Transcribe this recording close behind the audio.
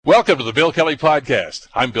Welcome to the Bill Kelly Podcast.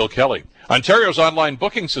 I'm Bill Kelly. Ontario's online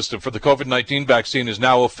booking system for the COVID-19 vaccine is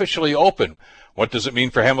now officially open. What does it mean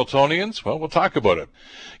for Hamiltonians? Well, we'll talk about it.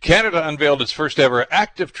 Canada unveiled its first ever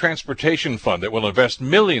active transportation fund that will invest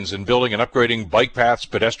millions in building and upgrading bike paths,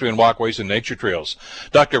 pedestrian walkways, and nature trails.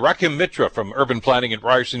 Dr. Rakim Mitra from Urban Planning at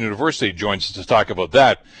Ryerson University joins us to talk about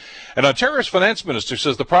that. And Ontario's finance minister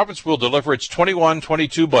says the province will deliver its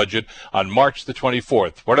 21-22 budget on March the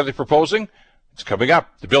 24th. What are they proposing? It's coming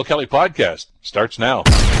up. The Bill Kelly Podcast starts now.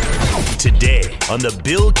 Today on The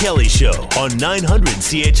Bill Kelly Show on 900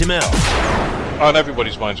 CHML. On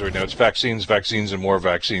everybody's minds right now, it's vaccines, and more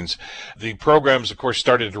vaccines. The programs, of course,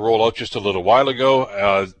 started to roll out just a little while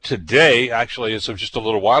ago. Today, actually, as of just a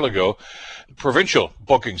little while ago, the provincial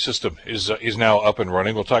booking system is now up and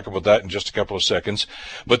running. We'll talk about that in just a couple of seconds.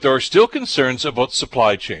 But there are still concerns about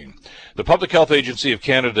supply chain. The Public Health Agency of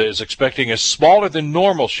Canada is expecting a smaller than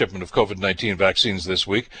normal shipment of COVID-19 vaccines this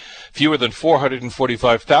week. Fewer than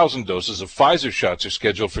 445,000 doses of Pfizer shots are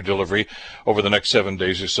scheduled for delivery over the next 7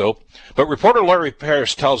 days or so. But reporter Laurie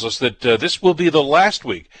Paris tells us that this will be the last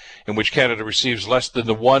week in which Canada receives less than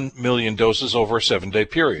the 1 million doses over a 7-day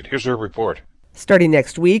period. Here's her report. Starting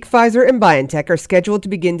next week, Pfizer and BioNTech are scheduled to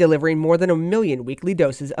begin delivering more than 1 million weekly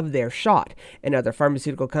doses of their shot, and other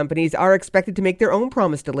pharmaceutical companies are expected to make their own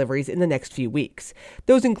promised deliveries in the next few weeks.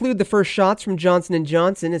 Those include the first shots from Johnson &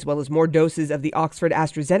 Johnson, as well as more doses of the Oxford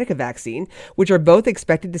AstraZeneca vaccine, which are both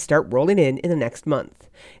expected to start rolling in the next month.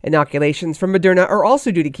 Inoculations from Moderna are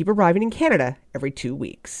also due to keep arriving in Canada every 2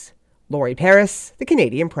 weeks. Laurie Paris, The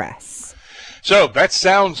Canadian Press. So that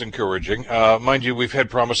sounds encouraging. Mind you, we've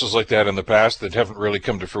had promises like that in the past that haven't really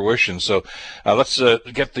come to fruition. So let's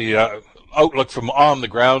get the outlook from on the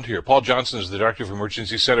ground here. Paul Johnson is the Director of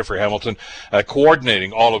Emergency Center for Hamilton,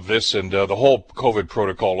 coordinating all of this and the whole COVID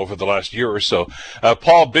protocol over the last year or so.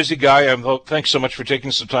 Paul, busy guy. Thanks so much for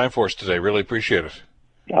taking some time for us today. Really appreciate it.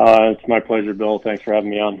 It's my pleasure, Bill. Thanks for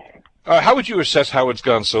having me on. How would you assess how it's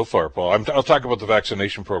gone so far, Paul? I'll talk about the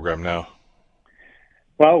vaccination program now.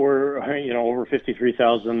 Well, we're over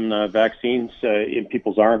 53,000 vaccines in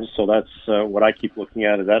people's arms, so that's what I keep looking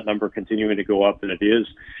at, is that number continuing to go up, and it is.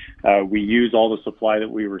 We use all the supply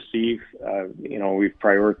that we receive. We've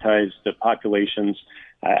prioritized the populations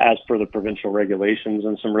as per the provincial regulations,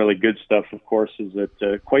 and some really good stuff, of course, is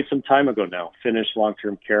that quite some time ago now, finished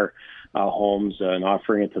long-term care homes and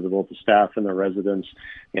offering it to both the staff and the residents,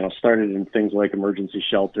 started in things like emergency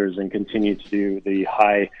shelters and continue to do the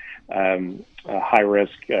high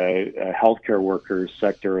risk healthcare workers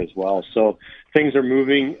sector as well. So things are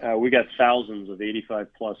moving. We got thousands of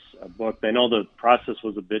 85 plus booked. I know the process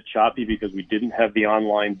was a bit choppy because we didn't have the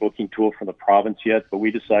online booking tool from the province yet, but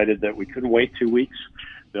we decided that we couldn't wait 2 weeks.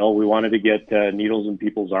 Bill, we wanted to get needles in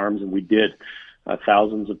people's arms, and we did.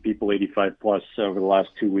 Thousands of people 85 plus over the last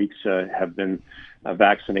 2 weeks have been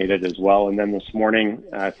vaccinated as well. And then this morning,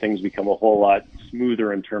 things become a whole lot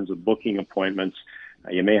smoother in terms of booking appointments.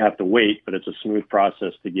 You may have to wait, but it's a smooth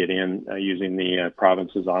process to get in using the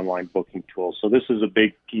province's online booking tool. So this is a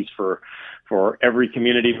big piece for every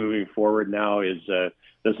community moving forward now.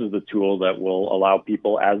 This is the tool that will allow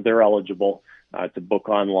people, as they're eligible, to book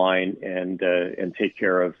online and take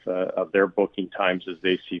care of their booking times as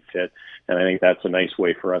they see fit. And I think that's a nice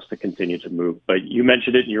way for us to continue to move. But you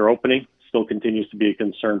mentioned it in your opening, still continues to be a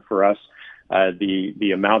concern for us.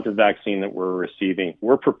 The amount of vaccine that we're receiving,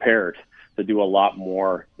 we're prepared to do a lot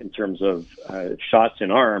more in terms of shots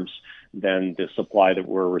in arms than the supply that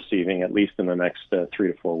we're receiving, at least in the next 3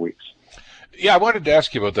 to 4 weeks. Yeah, I wanted to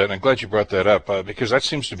ask you about that, and I'm glad you brought that up because that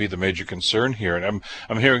seems to be the major concern here. And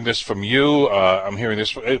I'm hearing this from you. I'm hearing this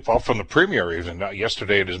from the Premier even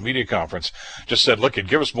yesterday at his media conference. Just said, look,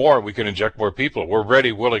 give us more. We can inject more people. We're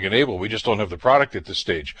ready, willing, and able. We just don't have the product at this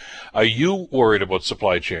stage. Are you worried about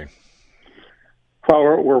supply chain? Well,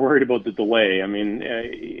 we're worried about the delay. I mean,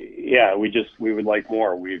 we would like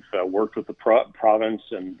more. We've worked with the province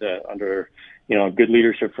and under good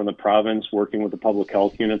leadership from the province, working with the public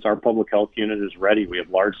health units. Our public health unit is ready. We have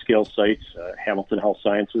large-scale sites, Hamilton Health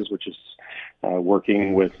Sciences, which is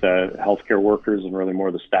working with healthcare workers and really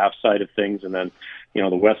more the staff side of things. And then,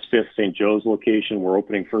 the West 5th St. Joe's location, we're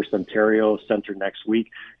opening First Ontario Centre next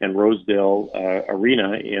week, and Rosedale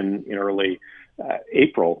Arena in early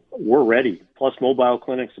April. We're ready. Plus mobile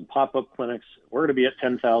clinics and pop-up clinics. We're going to be at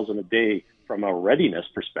 10,000 a day from a readiness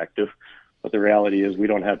perspective. But the reality is we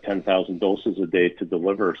don't have 10,000 doses a day to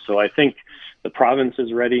deliver. So I think the province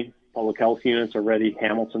is ready. Public health units are ready.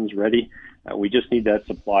 Hamilton's ready. We just need that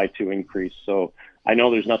supply to increase. So I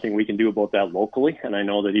know there's nothing we can do about that locally. And I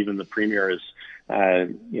know that even the Premier is,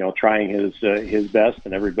 trying his best,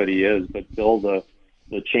 and everybody is. But Bill,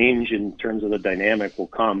 the change in terms of the dynamic will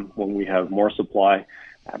come when we have more supply,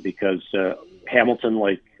 because Hamilton,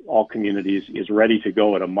 like all communities, is ready to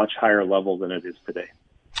go at a much higher level than it is today.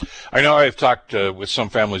 I know I've talked with some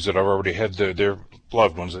families that have already had their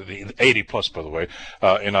loved ones, 80 plus, by the way,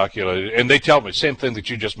 inoculated, and they tell me the same thing that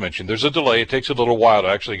you just mentioned. There's a delay. It takes a little while to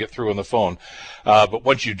actually get through on the phone. But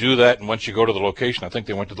once you do that and once you go to the location, I think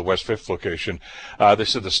they went to the West 5th location, they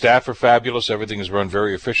said the staff are fabulous. Everything is run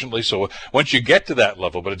very efficiently. So once you get to that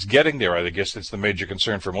level, but it's getting there, I guess that's the major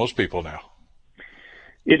concern for most people now.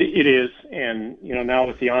 It is, and now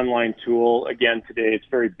with the online tool, again today it's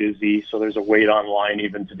very busy, so there's a wait online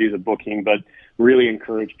even to do the booking, but really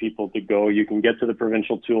encourage people to go. You can get to the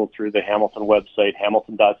provincial tool through the Hamilton website,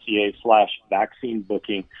 hamilton.ca/vaccine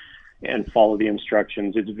booking, and follow the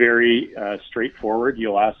instructions. It's very straightforward.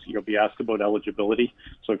 You'll be asked about eligibility,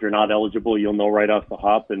 so if you're not eligible, you'll know right off the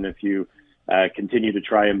hop, and if you continue to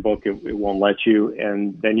try and book, it won't let you,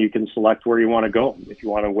 and then you can select where you want to go. If you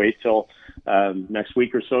want to wait till next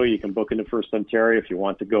week or so, you can book into First Ontario. If you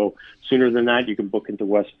want to go sooner than that, you can book into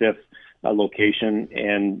West 5th location.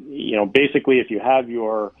 And, basically, if you have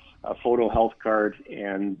your photo health card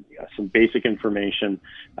and some basic information,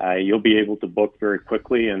 you'll be able to book very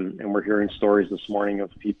quickly. And we're hearing stories this morning of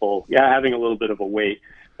people, having a little bit of a wait,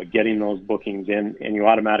 but getting those bookings in, and you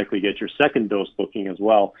automatically get your second dose booking as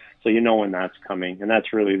well, so you know when that's coming. And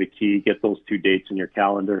that's really the key. Get those 2 dates in your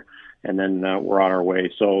calendar, and then we're on our way.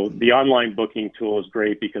 So the online booking tool is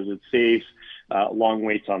great because it saves long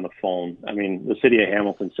waits on the phone. I mean, the city of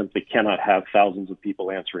Hamilton simply cannot have thousands of people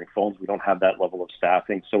answering phones. We don't have that level of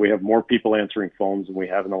staffing. So we have more people answering phones than we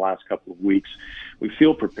have in the last couple of weeks. We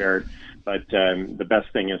feel prepared, but the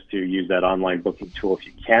best thing is to use that online booking tool if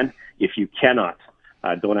you can. If you cannot,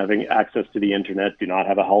 don't have any access to the internet, do not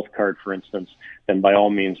have a health card, for instance, then by all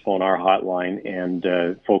means phone our hotline,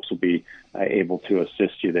 and folks will be able to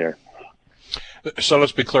assist you there. So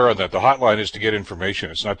let's be clear on that. The hotline is to get information.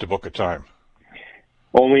 It's not to book a time.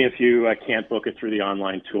 Only if you can't book it through the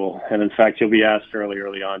online tool. And in fact, you'll be asked fairly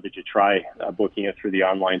early on, did you try booking it through the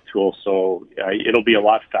online tool? So it'll be a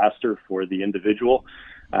lot faster for the individual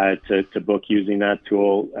to book using that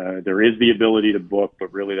tool. There is the ability to book,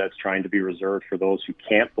 but really that's trying to be reserved for those who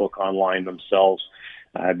can't book online themselves,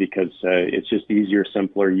 because it's just easier,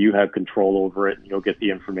 simpler. You have control over it, and you'll get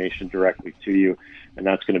the information directly to you, and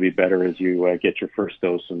that's going to be better as you get your first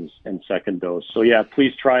dose and second dose. So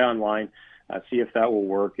please try online. See if that will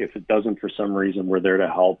work. If it doesn't, for some reason, we're there to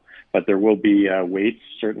help. But there will be waits,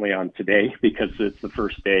 certainly on today, because it's the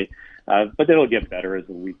first day. But it'll get better as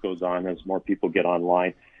the week goes on, as more people get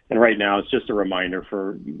online. And right now, it's just a reminder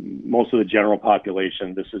for most of the general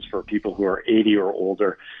population. This is for people who are 80 or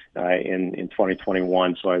older in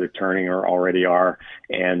 2021, so either turning or already are.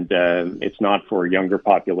 And it's not for younger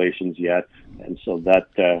populations yet. And so that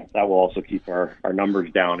will also keep our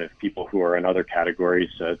numbers down if people who are in other categories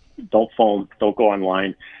don't phone, don't go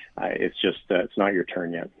online. It's not your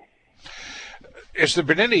turn yet. Has there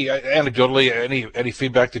been any, anecdotally, any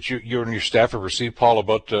feedback that you and your staff have received, Paul,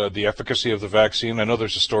 about the efficacy of the vaccine? I know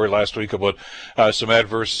there's a story last week about some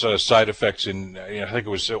adverse side effects in, I think it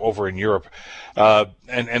was over in Europe,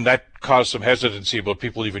 and that caused some hesitancy about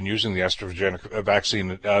people even using the AstraZeneca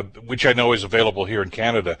vaccine, which I know is available here in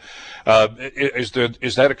Canada. Is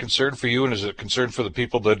that a concern for you, and is it a concern for the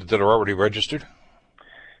people that are already registered?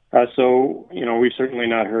 So, we've certainly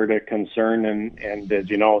not heard a concern, and as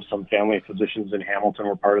you know, some family physicians in Hamilton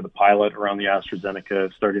were part of the pilot around the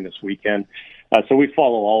AstraZeneca starting this weekend. So we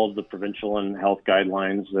follow all of the provincial and health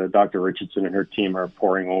guidelines. Dr. Richardson and her team are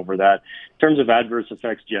poring over that. In terms of adverse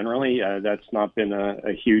effects generally, that's not been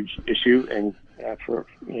a huge issue, and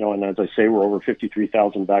and as I say, we're over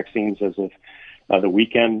 53,000 vaccines as of the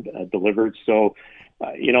weekend delivered. So,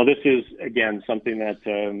 this is, again, something that,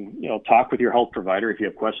 talk with your health provider. If you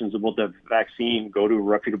have questions about the vaccine, go to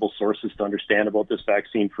reputable sources to understand about this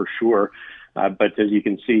vaccine for sure. But as you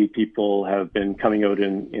can see, people have been coming out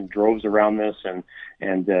in droves around this, and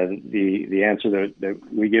the answer that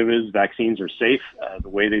we give is vaccines are safe. The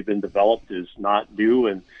way they've been developed is not new,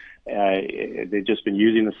 and they've just been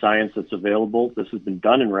using the science that's available. This has been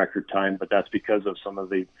done in record time, but that's because of some of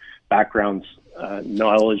the background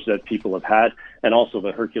knowledge that people have had, and also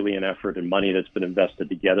the Herculean effort and money that's been invested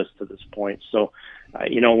to get us to this point. So,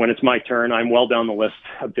 when it's my turn, I'm well down the list,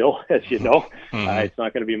 Bill, as you know. It's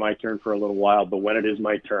not going to be my turn for a little while, but when it is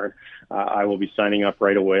my turn, I will be signing up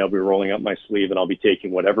right away. I'll be rolling up my sleeve, and I'll be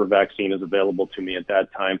taking whatever vaccine is available to me at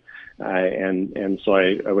that time. And so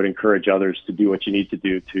I would encourage others to do what you need to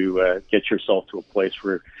do to get yourself to a place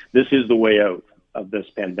where this is the way out. this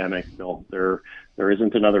pandemic, Bill. There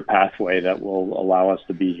isn't another pathway that will allow us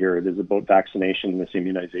to be here. It is about vaccination and this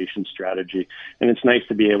immunization strategy. And it's nice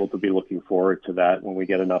to be able to be looking forward to that when we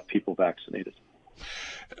get enough people vaccinated.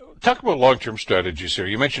 Talk about long-term strategies here.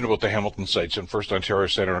 You mentioned about the Hamilton sites and First Ontario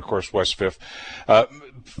Centre and, of course, West Fifth.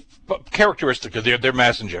 Characteristic of they're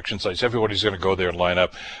mass injection sites. Everybody's going to go there and line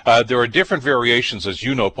up. There are different variations, as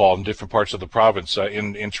you know, Paul, in different parts of the province.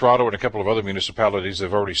 In Toronto and a couple of other municipalities,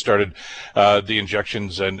 they've already started the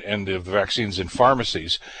injections and the vaccines in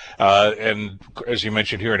pharmacies. And as you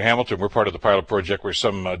mentioned here in Hamilton, we're part of the pilot project where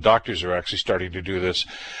some doctors are actually starting to do this.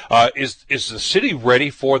 Is the city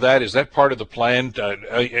ready for that? Is that part of the plan?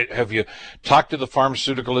 Have you talked to the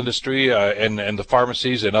pharmaceutical industry and the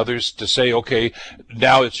pharmacies and others to say, okay,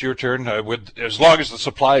 now it's your turn, as long as the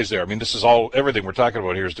supply is there? I mean, this is everything we're talking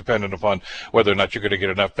about here is dependent upon whether or not you're going to get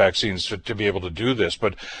enough vaccines to be able to do this.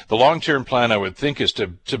 But the long-term plan, I would think, is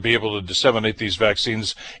to be able to disseminate these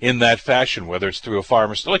vaccines in that fashion, whether it's through a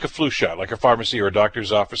pharmacy, like a flu shot, like a pharmacy or a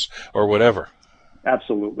doctor's office or whatever.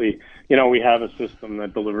 Absolutely. You know, we have a system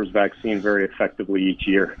that delivers vaccine very effectively each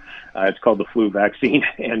year. It's called the flu vaccine,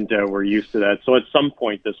 and we're used to that. So at some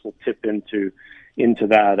point, this will tip into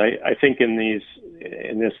that. I think in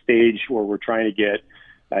this stage where we're trying to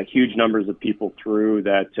get huge numbers of people through,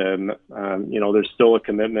 that there's still a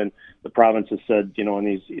commitment. The province has said,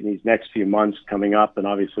 in these next few months coming up, and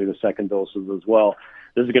obviously the second doses as well,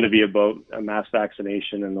 this is going to be about a mass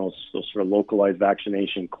vaccination and those sort of localized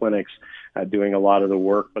vaccination clinics doing a lot of the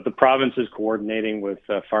work. But the province is coordinating with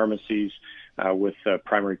pharmacies, with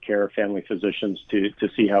primary care, family physicians to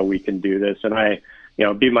see how we can do this. And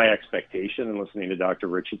it'd be my expectation, and listening to Dr.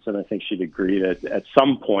 Richardson, I think she'd agree that at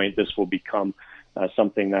some point this will become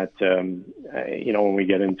something that, when we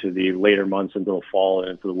get into the later months, into the fall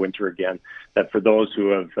and into the winter again, that for those who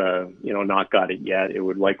have, not got it yet, it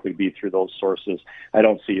would likely be through those sources. I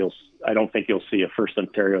don't think you'll see a First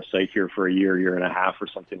Ontario site here for a year and a half or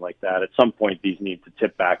something like that. At some point, these need to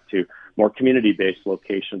tip back to more community-based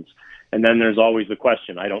locations. And then there's always the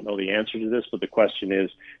question, I don't know the answer to this, but the question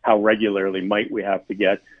is, how regularly might we have to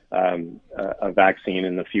get a vaccine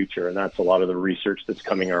in the future? And that's a lot of the research that's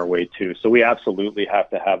coming our way too. So we absolutely have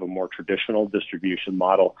to have a more traditional distribution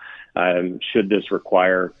model. Should this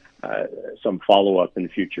require some follow-up in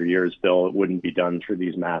future years, Bill, it wouldn't be done through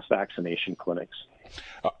these mass vaccination clinics.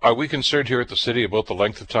 Are we concerned here at the city about the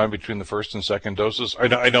length of time between the first and second doses?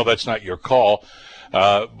 I know that's not your call,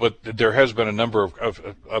 but there has been a number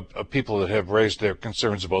of people that have raised their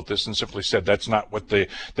concerns about this and simply said that's not what the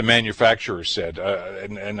manufacturer said.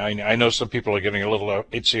 And I know some people are getting a little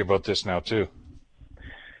itchy about this now too.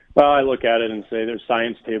 Well, I look at it and say there's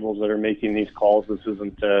science tables that are making these calls. This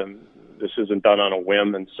isn't done on a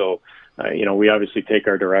whim, and so we obviously take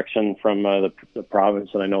our direction from the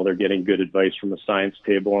province, and I know they're getting good advice from the science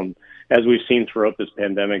table. And as we've seen throughout this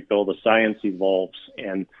pandemic, Bill, the science evolves,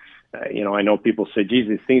 and I know people say, "Geez,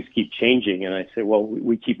 these things keep changing," and I say, "Well,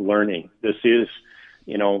 we keep learning. This is."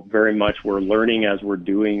 Very much we're learning as we're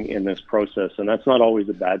doing in this process. And that's not always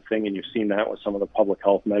a bad thing. And you've seen that with some of the public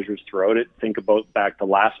health measures throughout it. Think about back to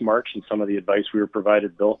last March and some of the advice we were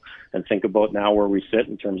provided, Bill, and think about now where we sit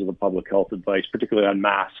in terms of the public health advice, particularly on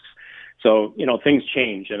masks. So, things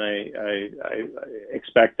change, and I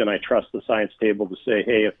expect and I trust the science table to say,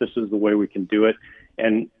 hey, if this is the way we can do it,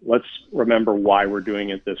 and let's remember why we're doing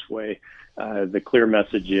it this way. The clear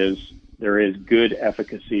message is there is good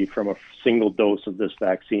efficacy from a single dose of this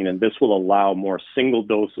vaccine, and this will allow more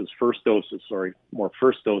first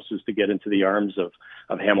doses to get into the arms of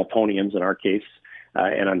Hamiltonians, in our case,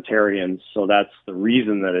 and Ontarians. So that's the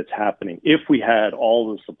reason that it's happening. If we had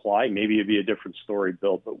all the supply, maybe it'd be a different story,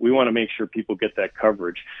 Bill, but we want to make sure people get that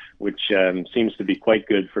coverage, which seems to be quite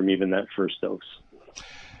good from even that first dose.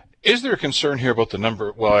 Is there a concern here about the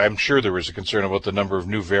number? Well, I'm sure there is a concern about the number of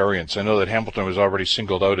new variants. I know that Hamilton was already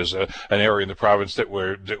singled out as an area in the province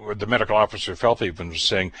where the medical officer of health even was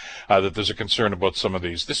saying that there's a concern about some of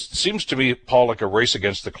these. This seems to me, Paul, like a race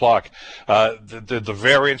against the clock. The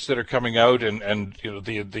variants that are coming out and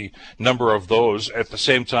the number of those, at the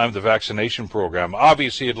same time the vaccination program.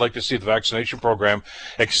 Obviously, you'd like to see the vaccination program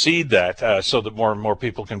exceed that so that more and more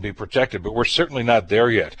people can be protected, but we're certainly not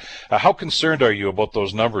there yet. How concerned are you about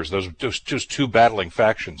those numbers? Those just two battling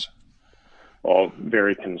factions. Well,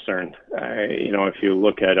 very concerned. If you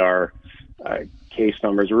look at our case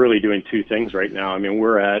numbers, we're really doing two things right now. I mean,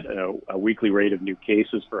 we're at a weekly rate of new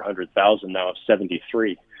cases per 100,000 now of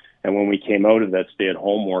 73. And when we came out of that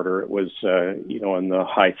stay-at-home order, it was, in the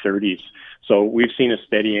high 30s. So we've seen a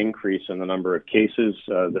steady increase in the number of cases.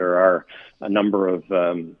 There are a number of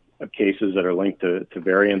of cases that are linked to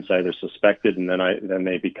variants, either suspected and then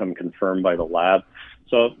they become confirmed by the lab.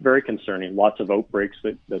 So very concerning. Lots of outbreaks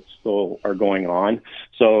that still are going on.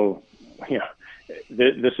 So,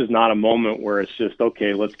 this is not a moment where it's just,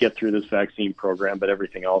 okay, let's get through this vaccine program, but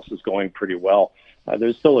everything else is going pretty well.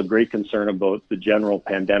 There's still a great concern about the general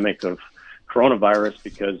pandemic of coronavirus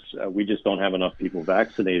because we just don't have enough people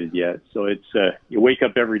vaccinated yet. So it's you wake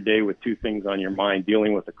up every day with two things on your mind,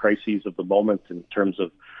 dealing with the crises of the moment in terms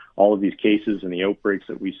of all of these cases and the outbreaks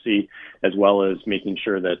that we see, as well as making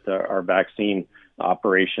sure that our vaccine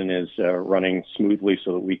operation is running smoothly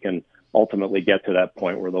so that we can ultimately get to that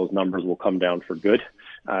point where those numbers will come down for good.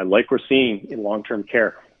 Like we're seeing in long-term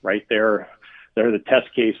care, right? They're the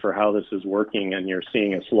test case for how this is working, and you're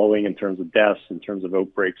seeing a slowing in terms of deaths, in terms of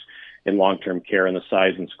outbreaks in long-term care and the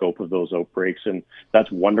size and scope of those outbreaks. And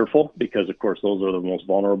that's wonderful because, of course, those are the most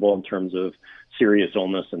vulnerable in terms of serious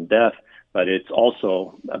illness and death. But it's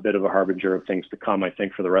also a bit of a harbinger of things to come, I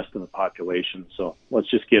think, for the rest of the population. So let's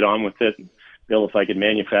just get on with it. Bill, if I could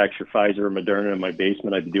manufacture Pfizer or Moderna in my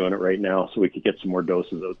basement, I'd be doing it right now so we could get some more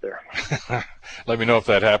doses out there. Let me know if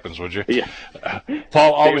that happens, would you? Yeah.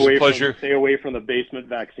 Paul, always a pleasure. Stay away from the basement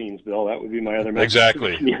vaccines, Bill. That would be my other message.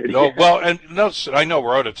 Exactly. No, well, and no, I know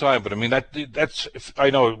we're out of time, but I mean, that's,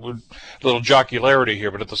 I know a little jocularity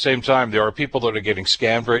here, but at the same time, there are people that are getting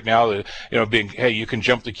scammed right now that, hey, you can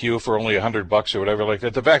jump the queue for only $100 or whatever like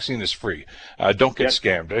that. The vaccine is free. Don't get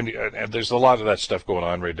scammed. And there's a lot of that stuff going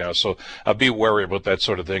on right now. So be wary about that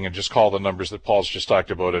sort of thing and just call the numbers that Paul's just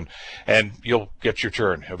talked about and you'll get your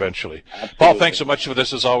turn eventually. Absolutely. Paul, thanks so much for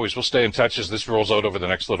this as always. We'll stay in touch as this rolls out over the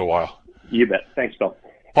next little while. You bet. Thanks, Bill.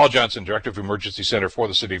 Paul Johnson, Director of Emergency Center for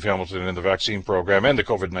the City of Hamilton and the vaccine program and the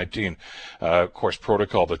COVID-19, of course,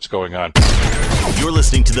 protocol that's going on. You're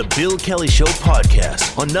listening to the Bill Kelly Show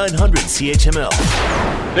podcast on 900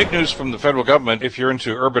 CHML. Big news from the federal government. If you're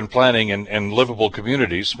into urban planning and livable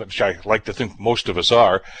communities, which I like to think most of us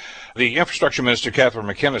are, the Infrastructure Minister, Catherine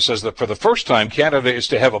McKenna, says that for the first time, Canada is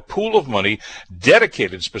to have a pool of money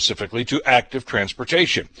dedicated specifically to active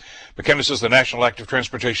transportation. McKenna says the National Active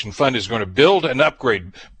Transportation Fund is going to build and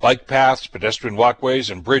upgrade bike paths, pedestrian walkways,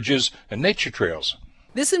 and bridges and nature trails.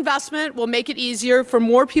 This investment will make it easier for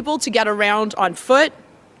more people to get around on foot,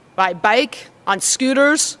 by bike, on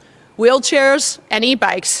scooters, wheelchairs, and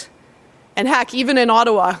e-bikes, and heck, even in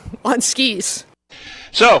Ottawa, on skis.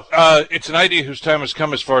 So, it's an idea whose time has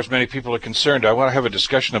come as far as many people are concerned. I want to have a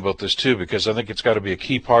discussion about this, too, because I think it's got to be a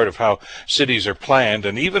key part of how cities are planned.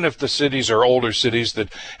 And even if the cities are older cities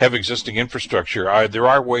that have existing infrastructure, there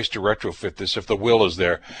are ways to retrofit this if the will is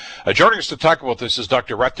there. Joining us to talk about this is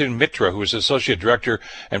Dr. Rathin Mitra, who is Associate Director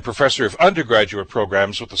and Professor of Undergraduate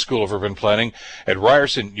Programs with the School of Urban Planning at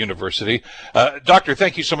Ryerson University. Doctor,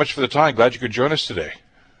 thank you so much for the time. Glad you could join us today.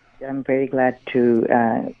 I'm very glad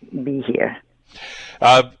to be here.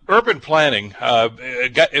 Urban planning, I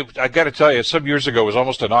got to tell you, some years ago it was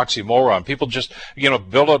almost an oxymoron. People just,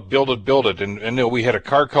 build it. And we had a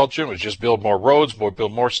car culture. It was just build more roads,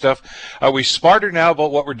 build more stuff. Are we smarter now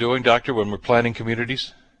about what we're doing, Doctor, when we're planning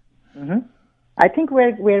communities? Mm-hmm. I think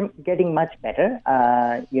we're getting much better.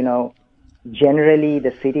 Generally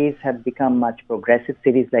the cities have become much progressive.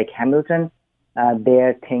 Cities like Hamilton,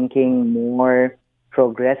 they're thinking more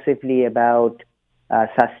progressively about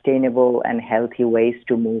sustainable and healthy ways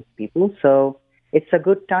to move people. So it's a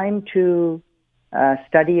good time to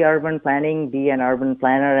study urban planning, be an urban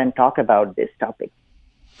planner, and talk about this topic.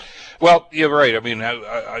 Well, you're right. I mean,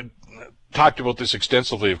 I talked about this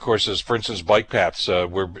extensively, of course, as, for instance, bike paths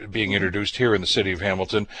were being introduced here in the city of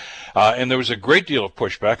Hamilton. And there was a great deal of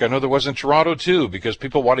pushback. I know there was in Toronto, too, because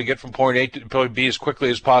people want to get from point A to point B as quickly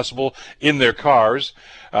as possible in their cars.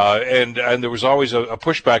 And there was always a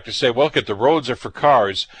pushback to say, well, look, the roads are for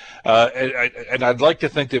cars. And I'd like to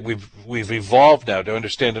think that we've evolved now to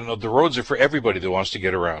understand that the roads are for everybody that wants to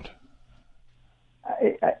get around.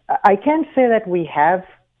 I can't say that we have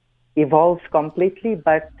evolved completely,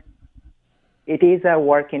 but it is a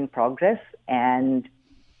work in progress, and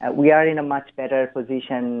we are in a much better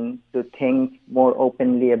position to think more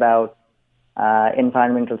openly about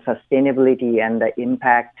environmental sustainability and the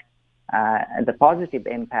impact, the positive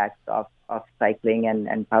impact of cycling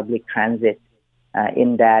and public transit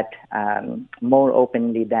in that more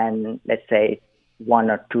openly than, let's say, 1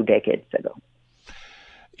 or 2 decades ago.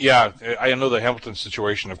 Yeah, I know the Hamilton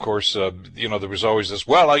situation, of course, there was always this,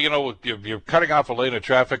 you're cutting off a lane of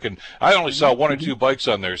traffic, and I only saw 1 or 2 bikes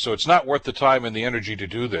on there, so it's not worth the time and the energy to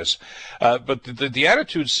do this. But the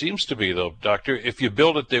attitude seems to be, though, Doctor, if you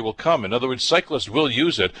build it, they will come. In other words, cyclists will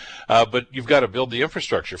use it, but you've got to build the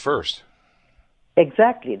infrastructure first.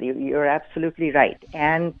 Exactly. You're absolutely right.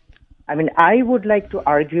 And I mean, I would like to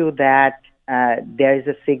argue that there is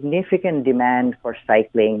a significant demand for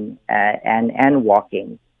cycling and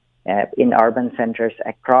walking in urban centers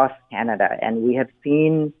across Canada. And we have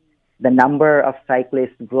seen the number of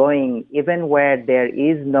cyclists growing even where there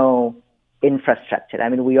is no infrastructure. I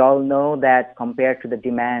mean, we all know that compared to the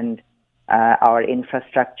demand, our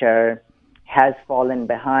infrastructure has fallen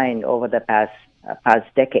behind over the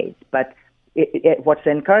past decades. But what's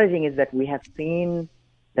encouraging is that we have seen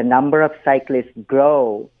the number of cyclists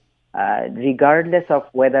grow regardless of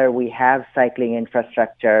whether we have cycling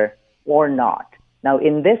infrastructure or not. Now,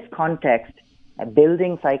 in this context,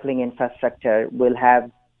 building cycling infrastructure will have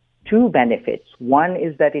two benefits. One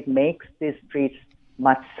is that it makes these streets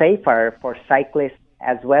much safer for cyclists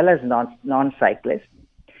as well as non-cyclists.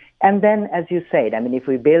 And then, as you said, I mean, if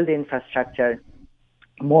we build infrastructure,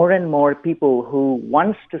 more and more people who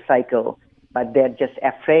want to cycle, but they're just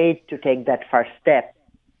afraid to take that first step,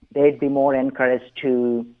 they'd be more encouraged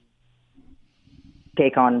to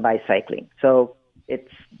take on bicycling. So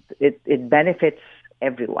it benefits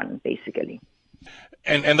everyone, basically.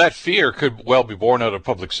 And that fear could well be born out of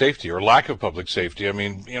public safety or lack of public safety. I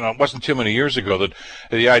mean, it wasn't too many years ago that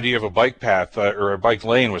the idea of a bike path or a bike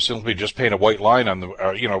lane was simply just paint a white line on the,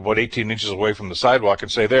 about 18 inches away from the sidewalk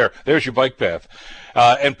and say, there's your bike path.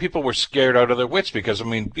 And people were scared out of their wits because, I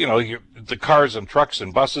mean, the cars and trucks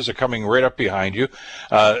and buses are coming right up behind you.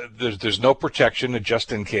 There's no protection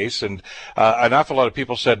just in case. And an awful lot of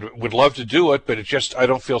people said would love to do it, but I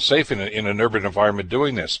don't feel safe in an urban environment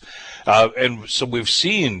doing this. And so we've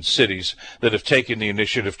seen cities that have taken the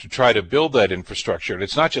initiative to try to build that infrastructure. And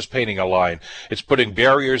it's not just painting a line. It's putting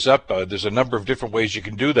barriers up. There's a number of different ways you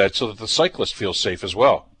can do that so that the cyclist feels safe as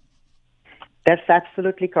well. That's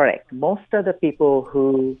absolutely correct. Most of the people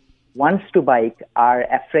who want to bike are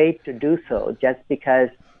afraid to do so just because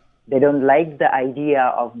they don't like the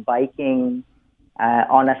idea of biking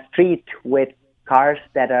on a street with cars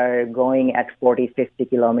that are going at 40, 50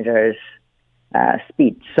 kilometers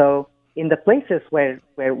speed. So in the places where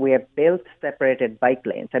we have built separated bike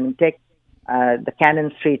lanes, I mean, take the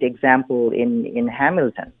Cannon Street example in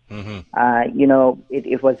Hamilton. Mm-hmm.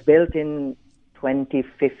 It was built in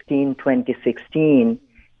 2015, 2016,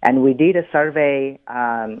 and we did a survey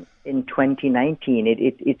in 2019.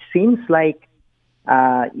 It seems like,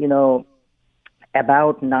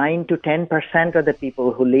 about 9 to 10% of the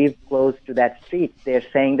people who live close to that street, they're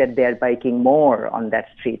saying that they're biking more on that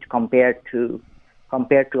street compared to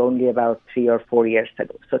only about 3 or 4 years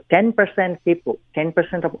ago. So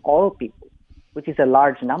 10% of all people, which is a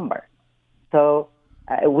large number. So,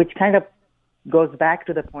 which kind of goes back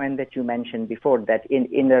to the point that you mentioned before, that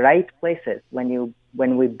in the right places, when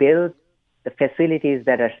we build the facilities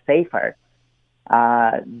that are safer,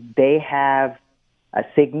 they have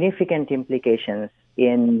significant implications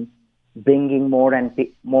in bringing more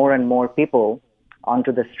and more people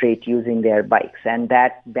onto the street using their bikes, and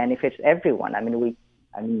that benefits everyone. I mean,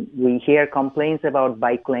 we hear complaints about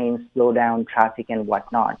bike lanes, slow down traffic and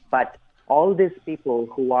whatnot, but all these people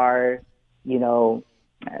who are,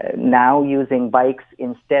 now using bikes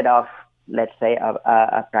instead of, let's say,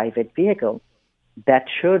 a private vehicle, that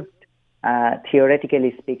should,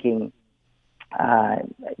 theoretically speaking,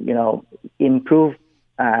 improve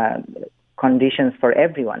conditions for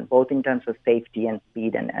everyone, both in terms of safety and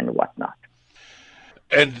speed and whatnot.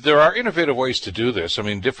 And there are innovative ways to do this. I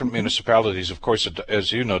mean, different municipalities, of course,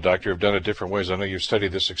 as you know, Doctor, have done it different ways. I know you've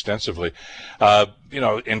studied this extensively.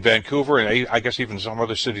 In Vancouver, and I guess even some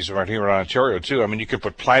other cities around here in Ontario, too. I mean, you could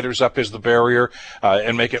put planters up as the barrier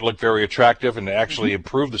and make it look very attractive and actually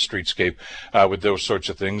improve the streetscape with those sorts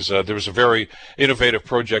of things. There was a very innovative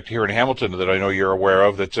project here in Hamilton that I know you're aware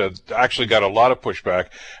of that actually got a lot of pushback,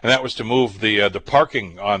 and that was to move the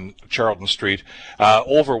parking on Charlton Street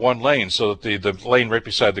over one lane so that the lane right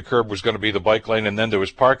beside the curb was going to be the bike lane, and then there was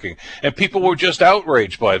parking, and people were just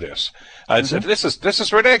outraged by this. Said, this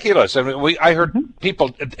is ridiculous. I mean, I heard people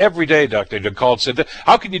every day, Doctor, called and said,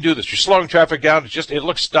 "How can you do this? You're slowing traffic down. It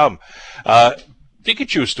looks dumb." You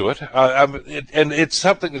get used to it, and it's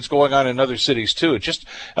something that's going on in other cities too. It's just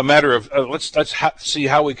a matter of let's see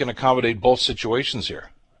how we can accommodate both situations here.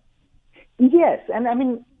 Yes, and I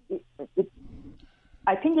mean,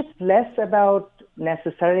 I think it's less about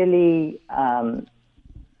necessarily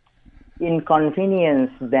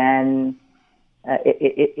inconvenience than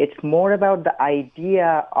it's more about the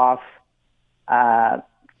idea of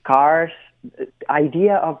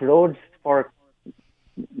roads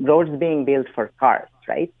being built for cars,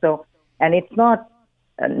 right? So, and it's not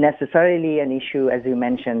necessarily an issue, as you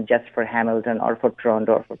mentioned, just for Hamilton or for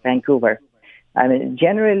Toronto or for Vancouver. I mean,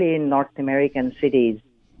 generally in North American cities,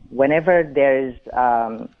 whenever there's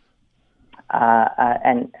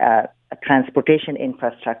a transportation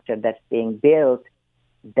infrastructure that's being built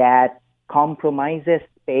that compromises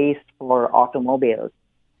space for automobiles.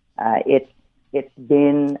 It's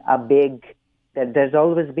been there's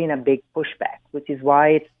always been a big pushback, which is why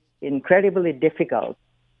it's incredibly difficult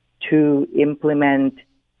to implement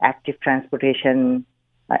active transportation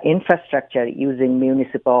infrastructure using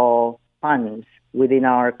municipal funds within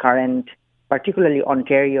our current, particularly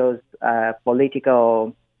Ontario's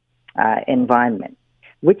political environment,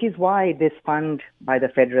 which is why this fund by the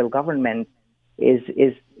federal government is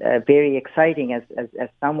very exciting. As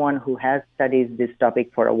someone who has studied this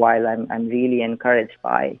topic for a while, I'm really encouraged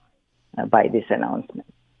by this announcement.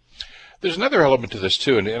 There's another element to this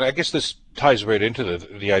too, and I guess this ties right into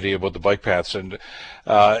the idea about the bike paths and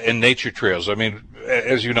nature trails. I mean,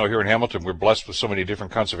 as you know, here in Hamilton, we're blessed with so many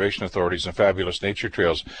different conservation authorities and fabulous nature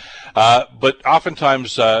trails. But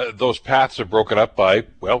oftentimes, those paths are broken up by,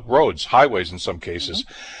 roads, highways in some cases,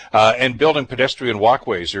 and building pedestrian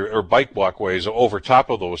walkways or bike walkways over top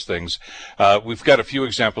of those things. We've got a few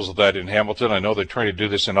examples of that in Hamilton. I know they're trying to do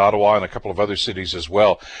this in Ottawa and a couple of other cities as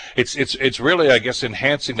well. It's really, I guess,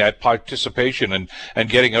 enhancing that participation and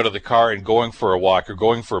getting out of the car and going for a walk or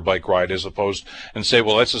going for a bike ride, as opposed and say,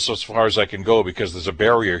 well, that's just as far as I can go because there's a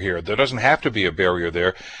barrier here. There doesn't have to be a barrier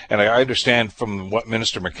there. And I understand from what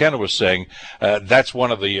Minister McKenna was saying, that's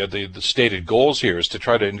one of the stated goals here, is to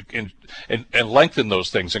try to and lengthen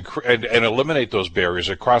those things and eliminate those barriers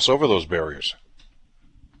or cross over those barriers.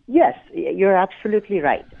 Yes, you're absolutely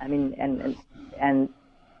right. I mean, and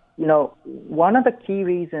you know, one of the key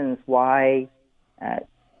reasons why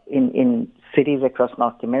in cities across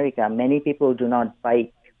North America, many people do not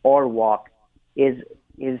bike or walk is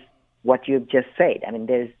what you've just said. I mean,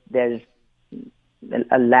 there's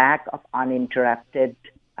a lack of uninterrupted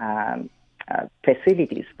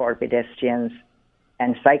facilities for pedestrians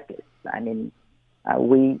and cyclists. I mean,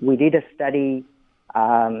 we did a study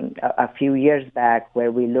a few years back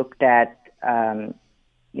where we looked at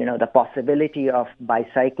the possibility of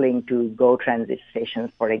bicycling to GO transit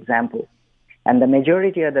stations, for example. And the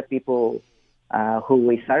majority of the people who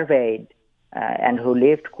we surveyed and who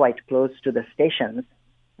lived quite close to the stations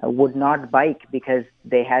would not bike because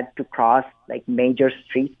they had to cross like major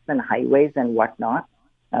streets and highways and whatnot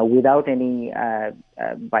without any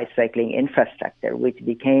bicycling infrastructure, which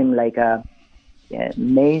became like a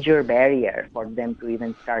major barrier for them to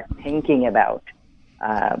even start thinking about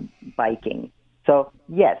biking. So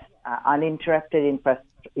yes, uninterrupted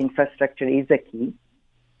infrastructure is a key.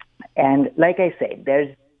 And like I said,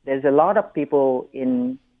 there's a lot of people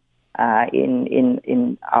in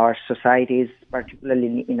our societies,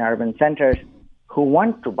 particularly in urban centers, who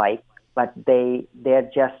want to bike, but they're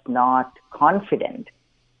just not confident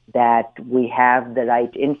that we have the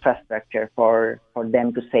right infrastructure for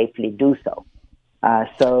them to safely do so.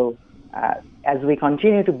 So as we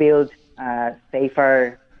continue to build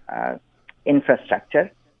safer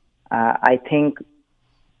infrastructure, I think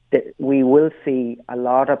that we will see a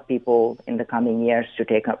lot of people in the coming years to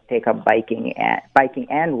take up biking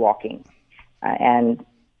and walking, and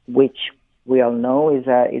which we all know is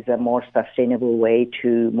a more sustainable way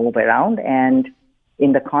to move around. And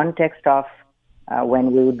in the context of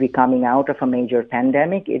when we would be coming out of a major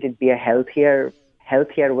pandemic, it would be a healthier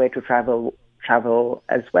way to travel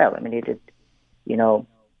as well. I mean, it would,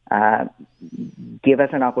 give us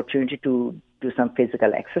an opportunity to do some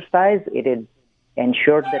physical exercise. It would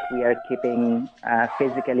ensure that we are keeping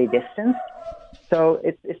physically distanced. So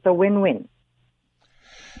it's a win-win.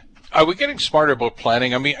 Are we getting smarter about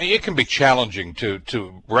planning? I mean, it can be challenging to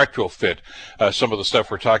retrofit some of the stuff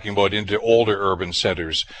we're talking about into older urban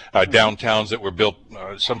centers, downtowns that were built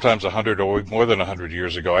sometimes 100 or more than 100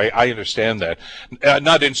 years ago. I understand that.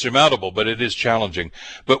 Not insurmountable, but it is challenging.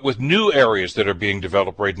 But with new areas that are being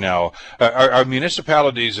developed right now, are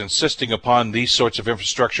municipalities insisting upon these sorts of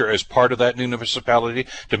infrastructure as part of that new municipality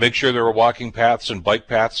to make sure there are walking paths and bike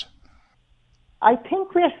paths? I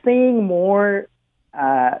think we're seeing more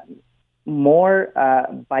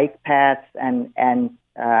bike paths and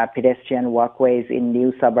pedestrian walkways in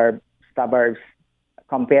new suburbs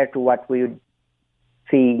compared to what we would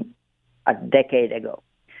see a decade ago.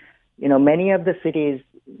 You know, many of the cities,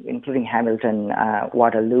 including Hamilton,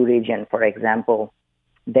 Waterloo region, for example,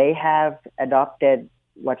 they have adopted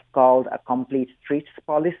what's called a complete streets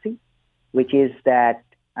policy, which is that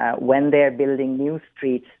when they're building new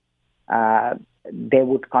streets, they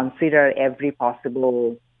would consider every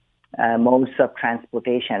possible modes of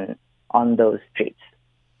transportation on those streets.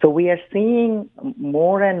 So we are seeing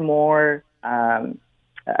more and more,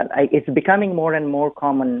 it's becoming more and more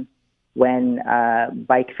common when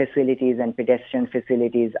bike facilities and pedestrian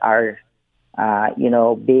facilities are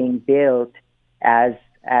being built as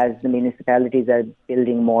the municipalities are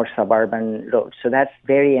building more suburban roads. So that's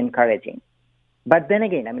very encouraging. But then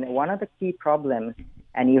again, one of the key problems,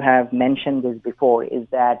 and you have mentioned this before, is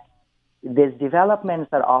that these developments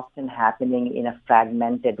are often happening in a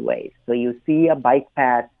fragmented way. So you see a bike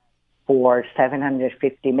path for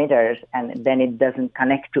 750 meters, and then it doesn't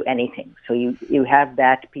connect to anything. So you have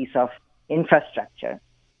that piece of infrastructure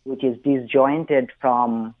which is disjointed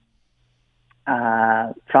from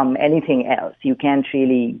anything else. You can't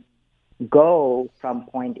really go from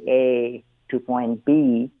point A to point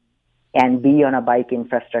B and be on a bike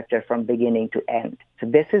infrastructure from beginning to end. So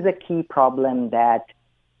this is a key problem that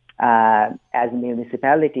as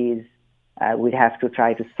municipalities we'd have to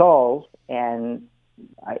try to solve. And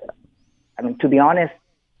to be honest,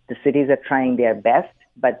 the cities are trying their best,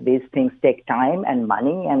 but these things take time and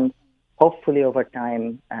money, and hopefully over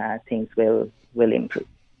time things will improve.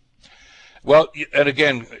 Well, and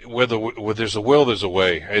again, where there's a will, there's a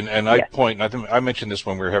way. And I point, I think I mentioned this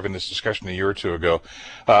when we were having this discussion a year or two ago,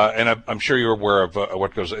 and I'm sure you're aware of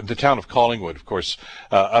what goes in the town of Collingwood, of course,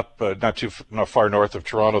 up not far north of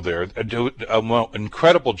Toronto there, do an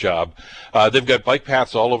incredible job. They've got bike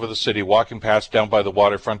paths all over the city, walking paths down by the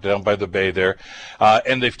waterfront, down by the bay there,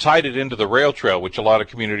 and they've tied it into the rail trail, which a lot of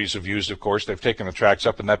communities have used, of course. They've taken the tracks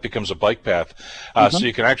up, and that becomes a bike path. So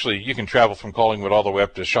you can travel from Collingwood all the way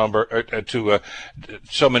up to Schomberg, to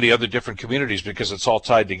so many other different communities because it's all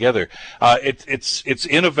tied together. It's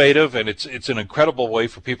innovative, and it's an incredible way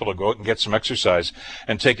for people to go out and get some exercise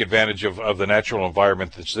and take advantage of the natural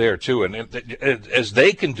environment that's there too. And as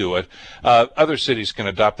they can do it, other cities can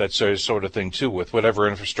adopt that sort of thing too with whatever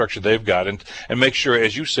infrastructure they've got, and make sure,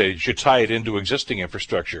 as you say, you tie it into existing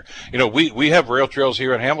infrastructure. We have rail trails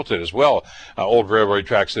here in Hamilton as well, old railroad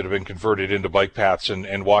tracks that have been converted into bike paths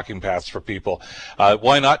and walking paths for people.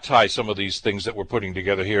 Why not tie some of these things that we're putting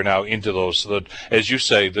together here now into those, so that, as you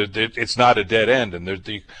say, it's not a dead end, and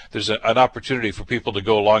there's an opportunity for people to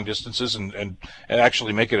go long distances and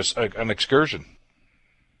actually make it an excursion.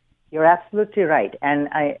 You're absolutely right. And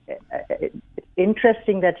it's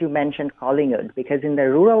interesting that you mentioned Collingwood, because in the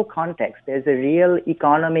rural context, there's a real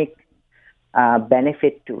economic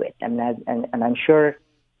benefit to it. And I'm sure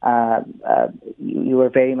you are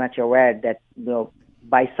very much aware that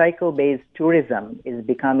bicycle-based tourism is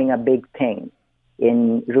becoming a big thing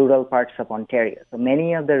in rural parts of Ontario. So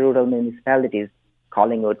many of the rural municipalities,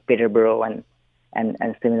 Collingwood, Peterborough, and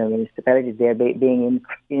similar municipalities, they're being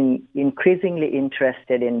increasingly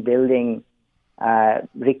interested in building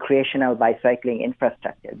recreational bicycling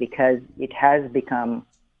infrastructure, because it has become,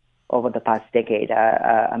 over the past decade,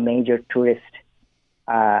 a major tourist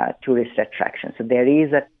attraction. So there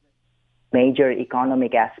is a major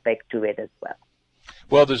economic aspect to it as well.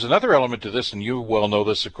 Well, there's another element to this, and you well know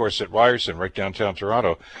this, of course, at Ryerson, right downtown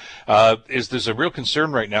Toronto, is there's a real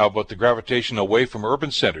concern right now about the gravitation away from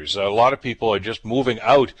urban centers. A lot of people are just moving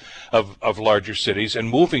out of larger cities and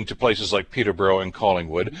moving to places like Peterborough and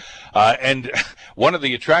Collingwood. And one of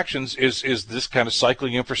the attractions is this kind of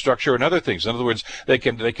cycling infrastructure and other things. In other words, they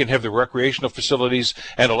can have the recreational facilities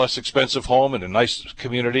and a less expensive home and a nice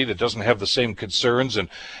community that doesn't have the same concerns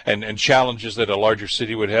and challenges that a larger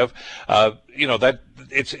city would have. That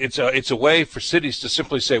it's a way for cities to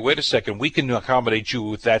simply say, wait a second, we can accommodate you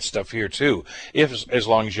with that stuff here too, as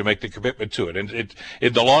long as you make the commitment to it. And it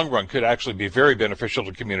in the long run could actually be very beneficial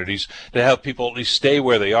to communities to have people at least stay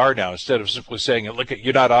where they are now, instead of simply saying, look,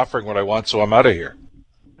 you're not offering what I want, so I'm out of here.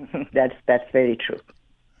 That's very true.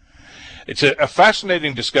 It's a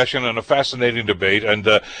fascinating discussion and a fascinating debate, and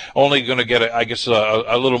only going to get,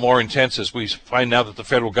 a little more intense as we find now that the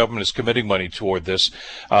federal government is committing money toward this.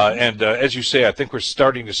 And as you say, I think we're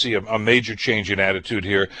starting to see a major change in attitude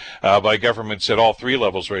here by governments at all three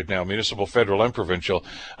levels right now, municipal, federal, and provincial,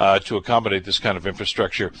 to accommodate this kind of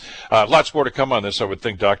infrastructure. Lots more to come on this, I would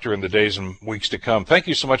think, Doctor, in the days and weeks to come. Thank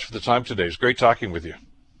you so much for the time today. It's great talking with you.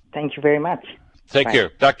 Thank you very much. Take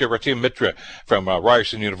care. Dr. Ratim Mitra from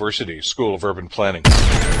Ryerson University School of Urban Planning.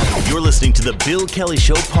 You're listening to the Bill Kelly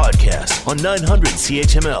Show podcast on 900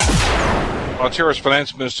 CHML. Ontario's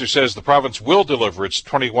finance minister says the province will deliver its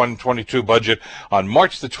 21-22 budget on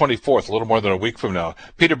March the 24th, a little more than a week from now.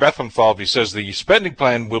 Peter Bethlenfalvy says the spending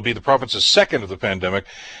plan will be the province's second of the pandemic,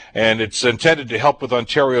 and it's intended to help with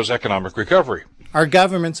Ontario's economic recovery. Our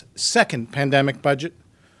government's second pandemic budget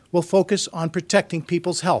will focus on protecting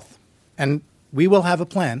people's health, and we will have a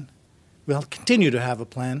plan, we'll continue to have a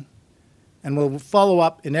plan, and we'll follow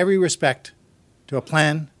up in every respect to a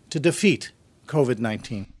plan to defeat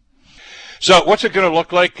COVID-19. So what's it going to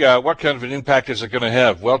look like? What kind of an impact is it going to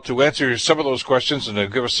have? Well, to answer some of those questions and to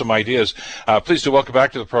give us some ideas, please do welcome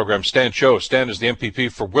back to the program Stan Cho. Stan is the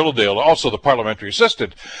MPP for Willowdale, also the parliamentary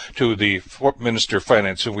assistant to the Minister of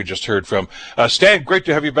Finance, who we just heard from. Stan, great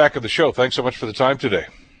to have you back on the show. Thanks so much for the time today.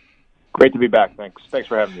 Great to be back. Thanks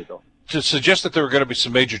for having me, Bill. To suggest that there are going to be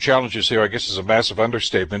some major challenges here, I guess, is a massive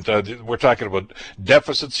understatement. We're talking about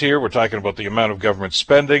deficits here. We're talking about the amount of government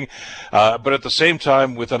spending. But at the same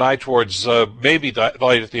time, with an eye towards maybe the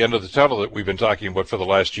light at the end of the tunnel that we've been talking about for the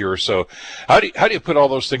last year or so. How do you put all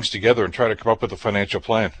those things together and try to come up with a financial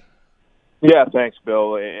plan? Yeah, thanks,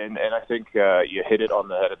 Bill. And I think you hit it on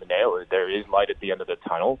the head of the nail. There is light at the end of the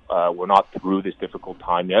tunnel. We're not through this difficult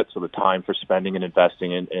time yet, so the time for spending and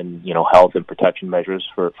investing in health and protection measures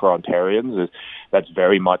for Ontarians that's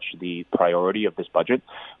very much the priority of this budget.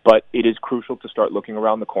 But it is crucial to start looking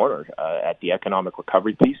around the corner at the economic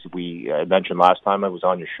recovery piece. We mentioned last time I was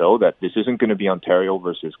on your show that this isn't going to be Ontario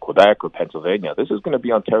versus Quebec or Pennsylvania. This is going to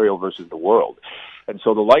be Ontario versus the world. And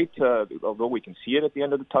so the light, although we can see it at the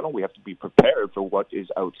end of the tunnel, we have to be prepared for what is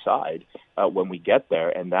outside when we get there.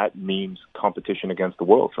 And that means competition against the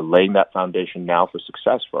world, for laying that foundation now for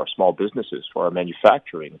success for our small businesses, for our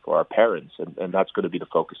manufacturing, for our parents. And that's going to be the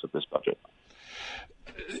focus of this budget.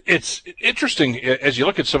 It's interesting as you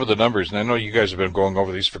look at some of the numbers, and I know you guys have been going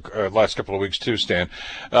over these for the last couple of weeks too, Stan.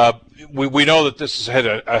 We know that this has had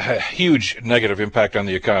a huge negative impact on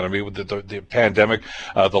the economy with the pandemic.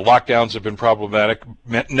 The lockdowns have been problematic,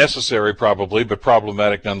 necessary probably, but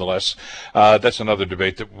problematic nonetheless. That's another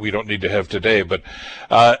debate that we don't need to have today. But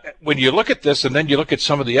when you look at this and then you look at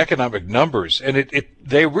some of the economic numbers, and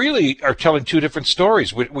they really are telling two different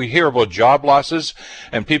stories. We hear about job losses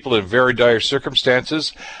and people in very dire circumstances.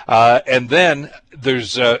 And then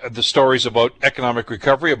there's the stories about economic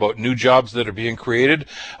recovery, about new jobs that are being created,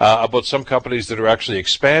 about some companies that are actually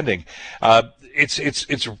expanding.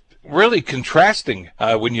 It's really contrasting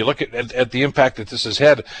when you look at the impact that this has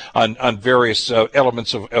had on various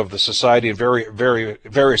elements of the society and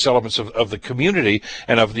various elements of the community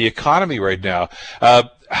and of the economy right now.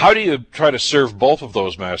 How do you try to serve both of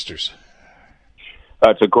those masters?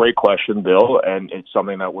 That's a great question, Bill, and it's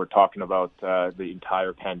something that we're talking about the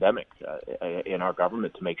entire pandemic in our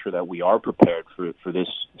government to make sure that we are prepared for this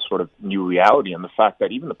sort of new reality, and the fact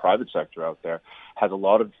that even the private sector out there has a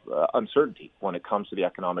lot of uncertainty when it comes to the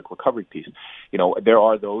economic recovery piece. There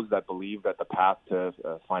are those that believe that the path to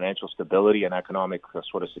financial stability and economic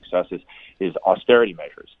sort of success is austerity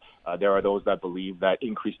measures. There are those that believe that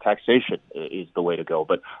increased taxation is the way to go.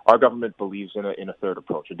 But our government believes in a third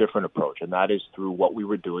approach, a different approach, and that is through what we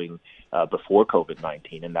were doing before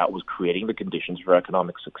COVID-19, and that was creating the conditions for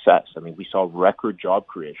economic success. I mean, we saw record job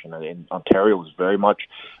creation, and Ontario was very much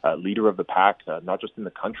leader of the pack, not just in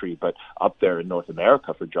the country, but up there in North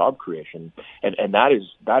America for job creation. And that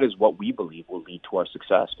is what we believe will lead to our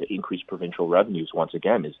success, to increase provincial revenues once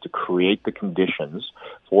again, is to create the conditions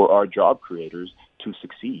for our job creators to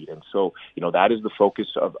succeed. And so, that is the focus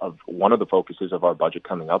of one of the focuses of our budget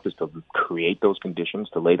coming up, is to create those conditions,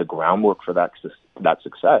 to lay the groundwork for that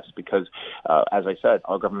success. Because, as I said,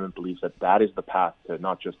 our government believes that is the path to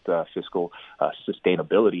not just fiscal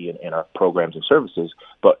sustainability in our programs and services,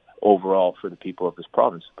 but overall for the people of this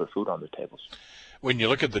province to put food on their tables. When you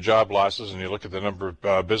look at the job losses and you look at the number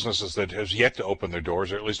of businesses that has yet to open their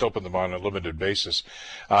doors, or at least open them on a limited basis,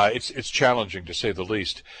 it's challenging to say the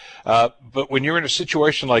least. But when you're in a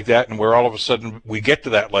situation like that, and where all of a sudden we get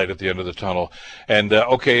to that light at the end of the tunnel, and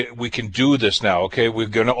okay, we can do this now. Okay, we're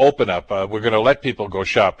going to open up. We're going to let people go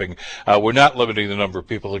shopping. We're not limiting the number of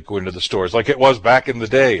people that go into the stores like it was back in the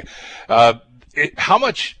day. How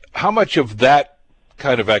much of that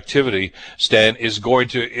kind of activity, Stan, is going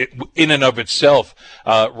to, in and of itself,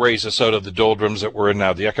 raise us out of the doldrums that we're in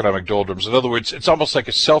now, the economic doldrums? In other words, it's almost like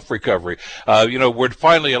a self-recovery. We're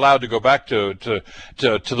finally allowed to go back to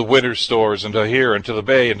the winter stores and to here and to the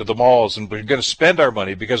Bay and to the malls, and we're going to spend our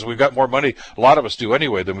money because we've got more money, a lot of us do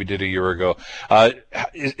anyway, than we did a year ago.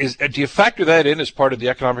 Do you factor that in as part of the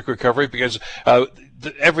economic recovery? Because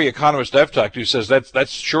every economist I've talked to says that's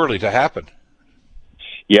surely to happen.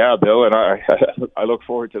 Yeah, Bill, and I look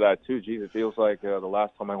forward to that too. Geez, it feels like the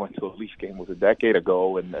last time I went to a Leaf game was a decade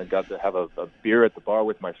ago, and got to have a beer at the bar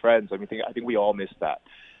with my friends. I think we all miss that.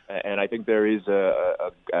 And I think there is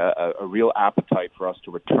a real appetite for us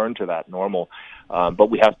to return to that normal. But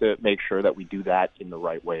we have to make sure that we do that in the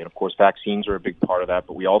right way. And, of course, vaccines are a big part of that.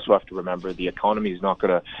 But we also have to remember the economy is not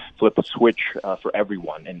going to flip a switch for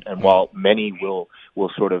everyone. And while many will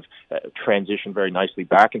sort of transition very nicely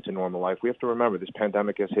back into normal life, we have to remember this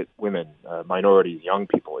pandemic has hit women, minorities, young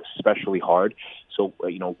people especially hard. So,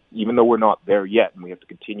 even though we're not there yet and we have to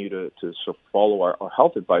continue to sort of follow our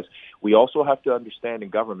health advice, we also have to understand in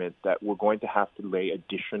government that we're going to have to lay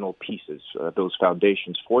additional pieces, those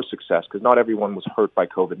foundations for success, because not everyone was hurt by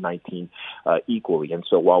COVID-19 equally. And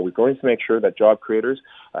so while we're going to make sure that job creators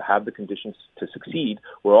have the conditions to succeed,